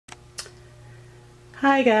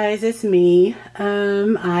Hi guys, it's me.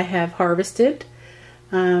 I have harvested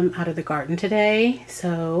out of the garden today,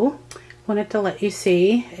 so wanted to let you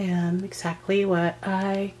see exactly what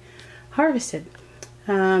I harvested.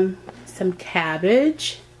 Some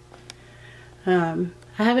cabbage. I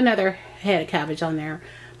have another head of cabbage on there.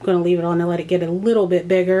 I'm going to leave it on and let it get a little bit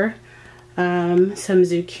bigger. Some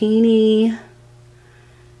zucchini,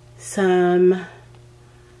 some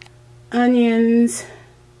onions,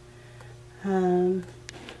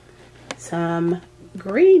 some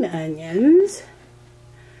green onions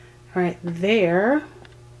right there,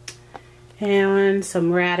 and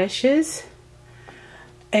some radishes,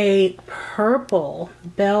 a purple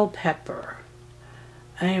bell pepper.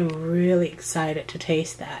 I am really excited to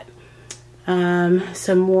taste that.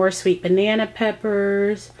 Some more sweet banana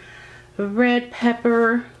peppers, red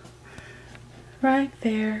pepper right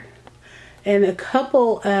there, and a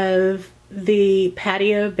couple of the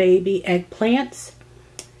patio baby eggplants.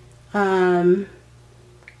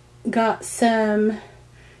 Got some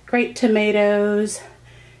grape tomatoes,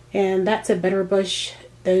 and that's a bitter bush.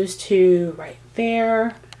 Those two right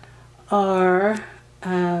there are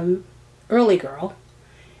early girl,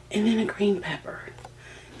 and then a green pepper.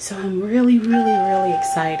 So I'm really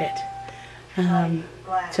excited.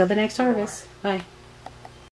 Till the next harvest. Bye.